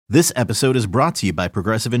This episode is brought to you by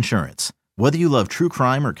Progressive Insurance. Whether you love true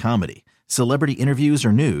crime or comedy, celebrity interviews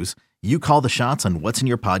or news, you call the shots on what's in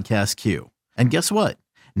your podcast queue. And guess what?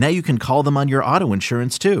 Now you can call them on your auto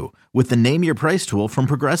insurance too with the Name Your Price tool from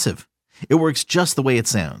Progressive. It works just the way it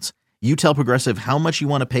sounds. You tell Progressive how much you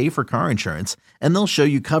want to pay for car insurance, and they'll show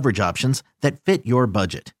you coverage options that fit your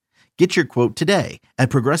budget. Get your quote today at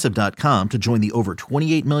Progressive.com to join the over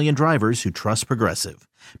 28 million drivers who trust Progressive.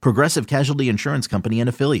 Progressive Casualty Insurance Company and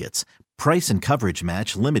Affiliates. Price and coverage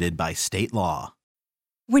match limited by state law.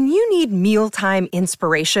 When you need mealtime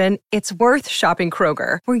inspiration, it's worth shopping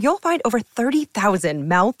Kroger, where you'll find over 30,000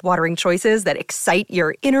 mouth-watering choices that excite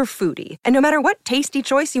your inner foodie. And no matter what tasty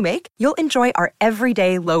choice you make, you'll enjoy our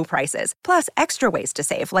everyday low prices, plus extra ways to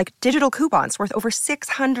save, like digital coupons worth over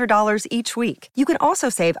 $600 each week. You can also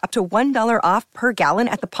save up to $1 off per gallon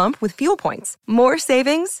at the pump with fuel points. More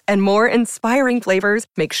savings and more inspiring flavors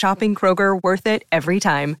make shopping Kroger worth it every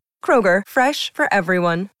time. Kroger, fresh for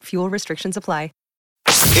everyone. Fuel restrictions apply.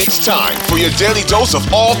 It's time for your daily dose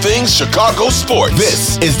of all things Chicago sports.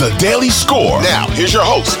 This is the Daily Score. Now, here's your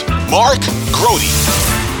host, Mark Grody.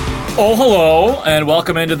 Oh, hello, and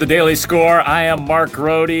welcome into the Daily Score. I am Mark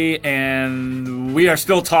Grody, and we are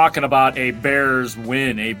still talking about a Bears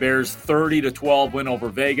win, a Bears 30-12 win over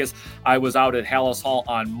Vegas. I was out at Hallis Hall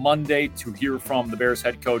on Monday to hear from the Bears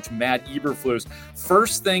head coach, Matt Eberflus.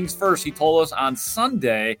 First things first, he told us on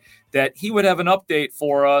Sunday that he would have an update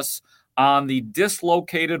for us on the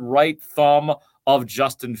dislocated right thumb of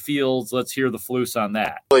Justin Fields. Let's hear the Flus on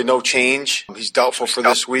that. Really no change. He's doubtful for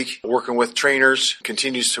this week. Working with trainers,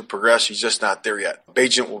 continues to progress. He's just not there yet.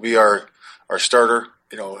 Bagent will be our starter,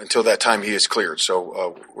 until that time he is cleared.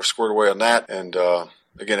 So we're squared away on that. And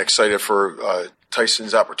again, excited for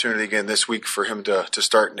Tyson's opportunity again this week for him to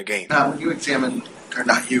start in the game. Now, when you examined, or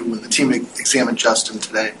not you, when the team examined Justin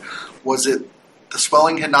today, was it the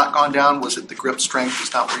swelling had not gone down? Was it the grip strength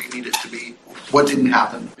was not where you need it to be? What didn't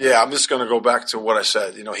happen? Yeah, I'm just going to go back to what I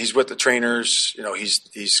said. He's with the trainers.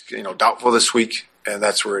 He's doubtful this week, and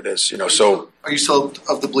that's where it is. Are you still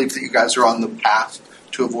of the belief that you guys are on the path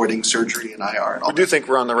to avoiding surgery and IR and all? We do think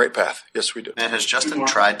we're on the right path. Yes, we do. And has Justin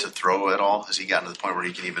tried to throw at all? Has he gotten to the point where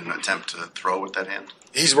he can even attempt to throw with that hand?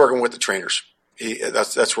 He's working with the trainers.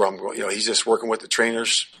 That's where I'm going. He's just working with the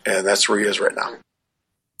trainers, and that's where he is right now.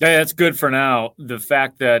 Yeah, that's good for now. The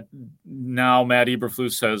fact that now Matt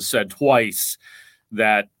Eberflus has said twice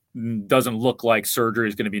that doesn't look like surgery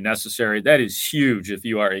is going to be necessary, that is huge if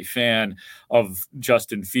you are a fan of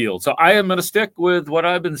Justin Fields. So I am going to stick with what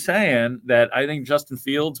I've been saying, that I think Justin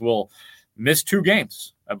Fields will miss 2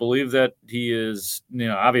 games. I believe that he is,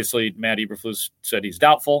 obviously Matt Eberflus said he's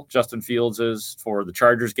doubtful. Justin Fields is for the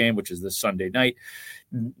Chargers game, which is this Sunday night.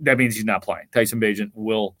 That means he's not playing. Tyson Bagent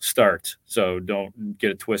will start, so don't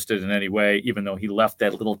get it twisted in any way, even though he left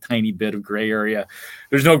that little tiny bit of gray area.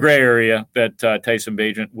 There's no gray area that Tyson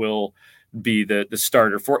Bagent will be the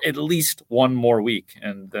starter for at least one more week,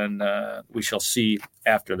 and then we shall see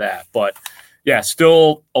after that. But, yeah,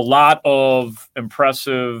 still a lot of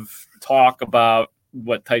impressive talk about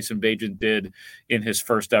what Tyson Bagent did in his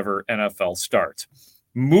first ever NFL start.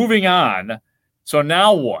 Moving on. So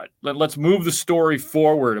now what? Let's move the story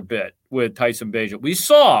forward a bit with Tyson Bagent. We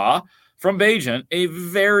saw from Bagent a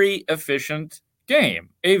very efficient game,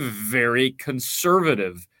 a very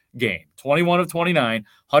conservative game. 21 of 29,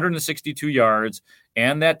 162 yards,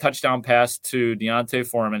 and that touchdown pass to Deontay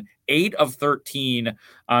Foreman, 8 of 13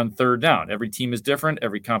 on third down. Every team is different.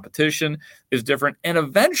 Every competition is different. And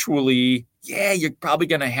eventually, you're probably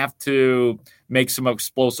going to have to make some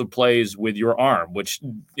explosive plays with your arm, which,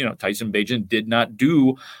 Tyson Bagent did not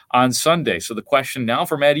do on Sunday. So the question now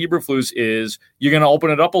for Matt Eberflus is, you're going to open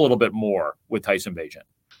it up a little bit more with Tyson Bagent.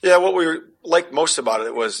 Yeah, what we liked most about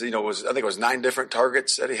it was, I think it was 9 different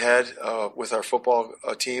targets that he had with our football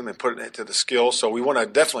team and putting it to the skill. So we want to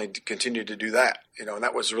definitely continue to do that, and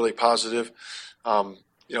that was really positive.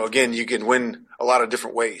 Again, you can win a lot of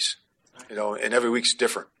different ways, and every week's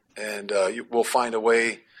different. And we'll find a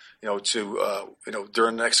way, to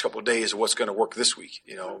during the next couple of days of what's going to work this week.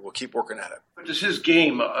 We'll keep working at it. But does his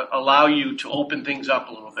game allow you to open things up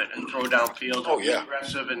a little bit and throw downfield? Oh, yeah.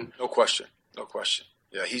 Aggressive and no question.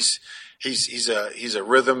 Yeah, he's a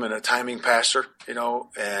rhythm and a timing passer,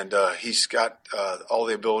 and he's got all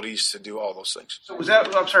the abilities to do all those things. So was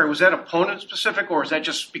that opponent specific, or is that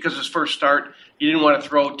just because his first start, you didn't want to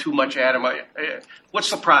throw too much at him?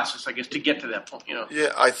 What's the process, I guess, to get to that point? Yeah,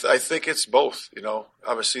 I think it's both.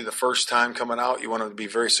 Obviously the first time coming out, you want to be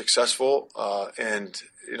very successful, and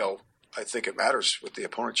I think it matters with the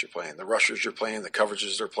opponents you're playing, the rushers you're playing, the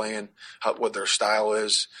coverages they're playing, what their style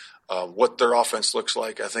is. What their offense looks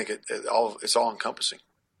like. I think it's all encompassing.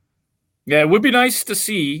 Yeah, it would be nice to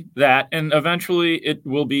see that, and eventually it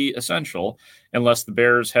will be essential unless the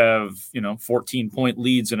Bears have, 14-point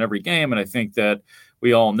leads in every game. And I think that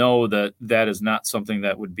we all know that that is not something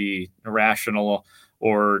that would be rational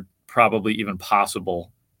or probably even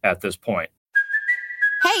possible at this point.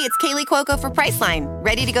 Hey, it's Kaylee Cuoco for Priceline.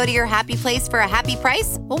 Ready to go to your happy place for a happy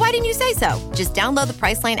price? Well, why didn't you say so? Just download the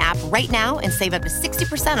Priceline app right now and save up to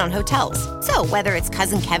 60% on hotels. So whether it's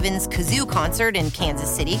Cousin Kevin's Kazoo Concert in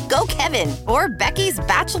Kansas City, go Kevin, or Becky's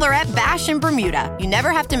Bachelorette Bash in Bermuda, you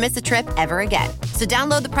never have to miss a trip ever again. So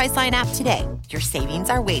download the Priceline app today. Your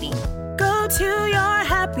savings are waiting. Go to your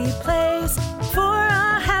happy place for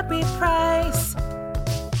a happy price.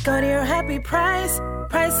 Go to your happy price,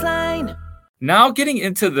 Priceline. Now getting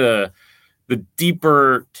into the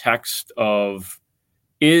deeper text of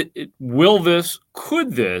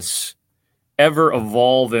could this ever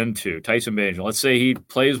evolve into Tyson Bagent? Let's say he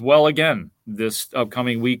plays well again this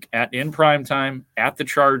upcoming week in prime time at the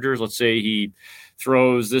Chargers. Let's say he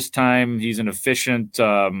throws this time. He's an efficient,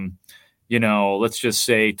 let's just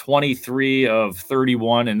say 23 of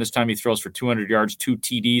 31. And this time he throws for 200 yards, 2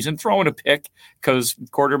 TDs, and throwing a pick because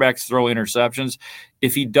quarterbacks throw interceptions.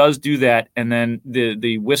 If he does do that, and then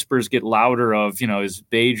the whispers get louder of, is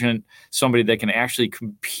Bagent somebody that can actually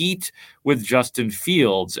compete with Justin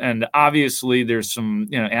Fields? And obviously there's some,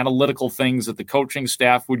 analytical things that the coaching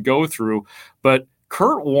staff would go through. But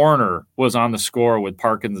Kurt Warner was on the score with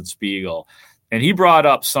Parkins and Spiegel, and he brought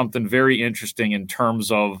up something very interesting in terms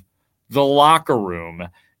of the locker room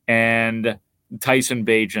and Tyson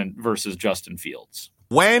Bagent versus Justin Fields.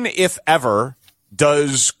 When, if ever,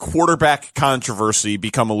 does quarterback controversy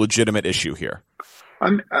become a legitimate issue here?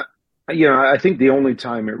 I think the only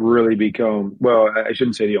time it really I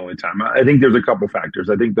shouldn't say the only time. I think there's a couple factors.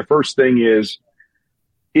 I think the first thing is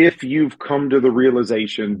if you've come to the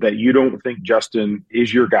realization that you don't think Justin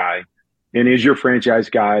is your guy and is your franchise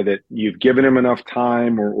guy, that you've given him enough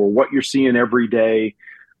time or what you're seeing every day,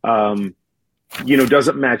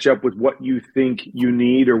 doesn't match up with what you think you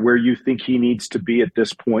need or where you think he needs to be at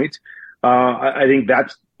this point. I think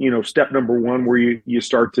that's, step number one where you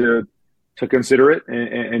start to consider it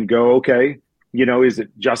and go, okay, is it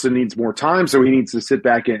Justin needs more time, so he needs to sit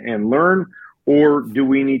back and learn, or do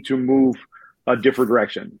we need to move a different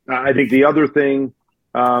direction? I think the other thing,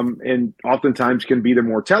 and oftentimes can be the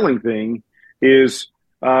more telling thing, is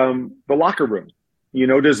the locker room.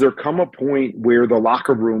 Does there come a point where the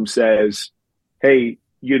locker room says, hey,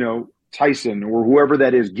 Tyson or whoever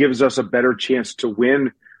that is gives us a better chance to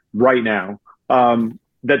win right now?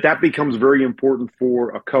 That becomes very important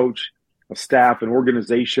for a coach, a staff, an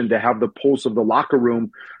organization to have the pulse of the locker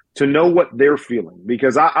room to know what they're feeling.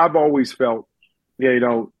 Because I've always felt,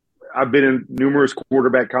 I've been in numerous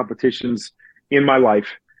quarterback competitions in my life,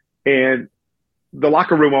 and the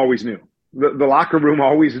locker room always knew. The locker room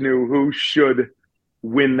always knew who should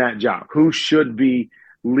win that job, who should be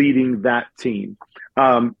leading that team.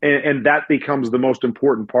 And that becomes the most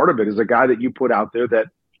important part of it, is a guy that you put out there that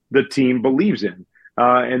the team believes in,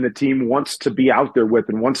 and the team wants to be out there with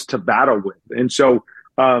and wants to battle with. And so,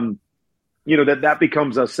 that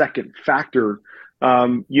becomes a second factor,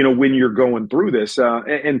 when you're going through this.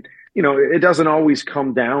 It doesn't always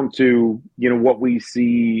come down to, what we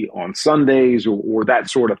see on Sundays or that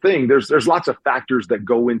sort of thing. There's lots of factors that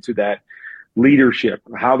go into that leadership,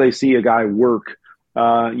 how they see a guy work,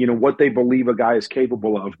 what they believe a guy is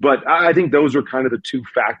capable of. But I think those are kind of the two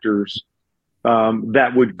factors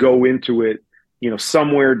that would go into it,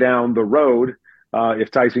 somewhere down the road,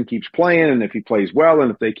 if Tyson keeps playing and if he plays well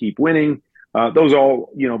and if they keep winning. Those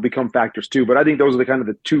all, become factors too. But I think those are the kind of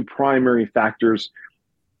the two primary factors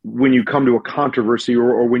when you come to a controversy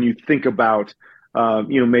or when you think about,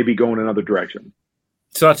 maybe going another direction.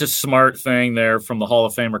 Such a smart thing there from the Hall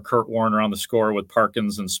of Famer Kurt Warner on the score with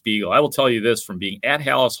Parkins and Spiegel. I will tell you this, from being at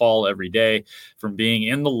Hallis Hall every day, from being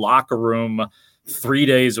in the locker room 3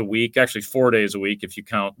 days a week, actually 4 days a week if you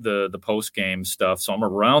count the post-game stuff. So I'm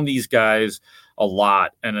around these guys a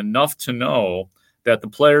lot, and enough to know that the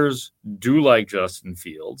players do like Justin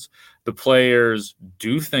Fields. The players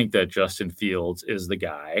do think that Justin Fields is the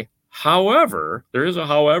guy. However, there is a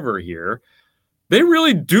however here. They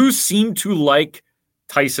really do seem to like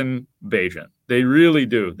Tyson Bagent. They really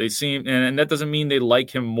do. They seem, and that doesn't mean they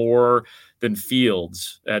like him more than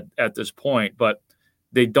Fields at this point, but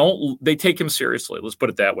they take him seriously. Let's put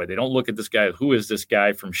it that way. They don't look at this guy. Who is this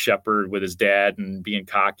guy from Shepherd with his dad and being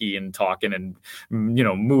cocky and talking and,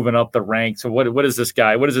 moving up the ranks? So what is this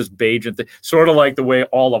guy? What is this Bagent thing? Sort of like the way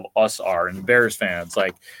all of us are and Bears fans,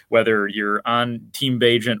 like whether you're on Team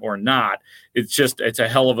Bagent or not, it's a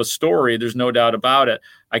hell of a story. There's no doubt about it.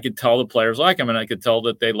 I could tell the players like him, and I could tell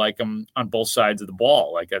that they like him on both sides of the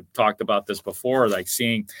ball. Like I've talked about this before, like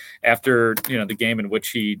seeing after, the game in which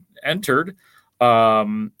he entered,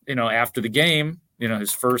 after the game,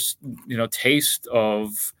 his first, taste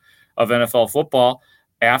of NFL football.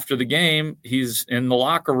 After the game, he's in the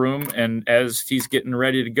locker room, and as he's getting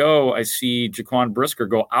ready to go, I see Jaquan Brisker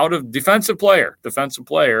go out of defensive player,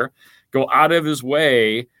 go out of his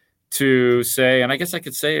way to say, and I guess I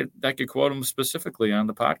could quote him specifically on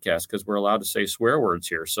the podcast because we're allowed to say swear words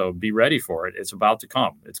here. So be ready for it. It's about to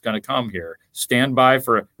come. It's going to come here. Stand by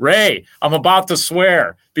for it. Ray, I'm about to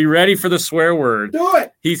swear. Be ready for the swear word. Do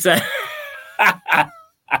it. He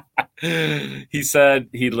said,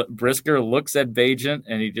 Brisker looks at Bagent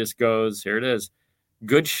and he just goes, here it is.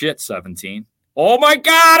 Good shit, 17. Oh my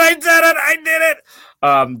God, I did it.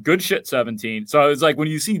 Good shit, 17. So it's like when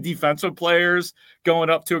you see defensive players going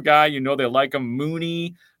up to a guy, they like him.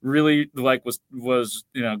 Mooney really was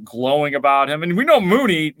glowing about him. And we know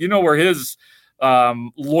Mooney, where his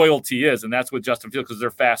loyalty is, and that's with Justin Fields because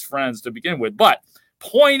they're fast friends to begin with. But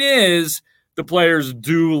point is, the players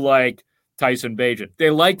do like Tyson Bagent. They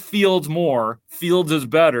like Fields more. Fields is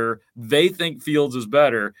better. They think Fields is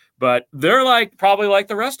better, but they're probably like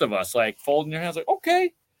the rest of us, folding their hands like,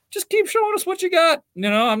 okay, just keep showing us what you got.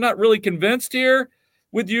 I'm not really convinced here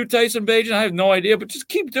with you, Tyson Bagent. I have no idea, but just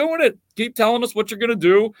keep doing it. Keep telling us what you're going to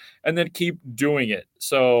do and then keep doing it.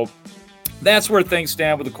 So that's where things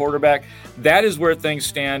stand with the quarterback. That is where things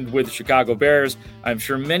stand with the Chicago Bears. I'm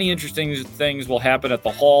sure many interesting things will happen at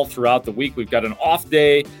the Hall throughout the week. We've got an off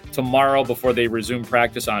day tomorrow before they resume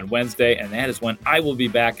practice on Wednesday, and that is when I will be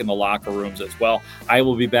back in the locker rooms as well. I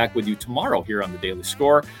will be back with you tomorrow here on the Daily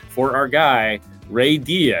Score for our guy, Ray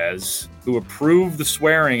Diaz, who approved the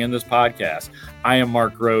swearing in this podcast. I am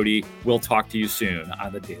Mark Grody. We'll talk to you soon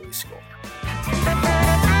on the Daily Score.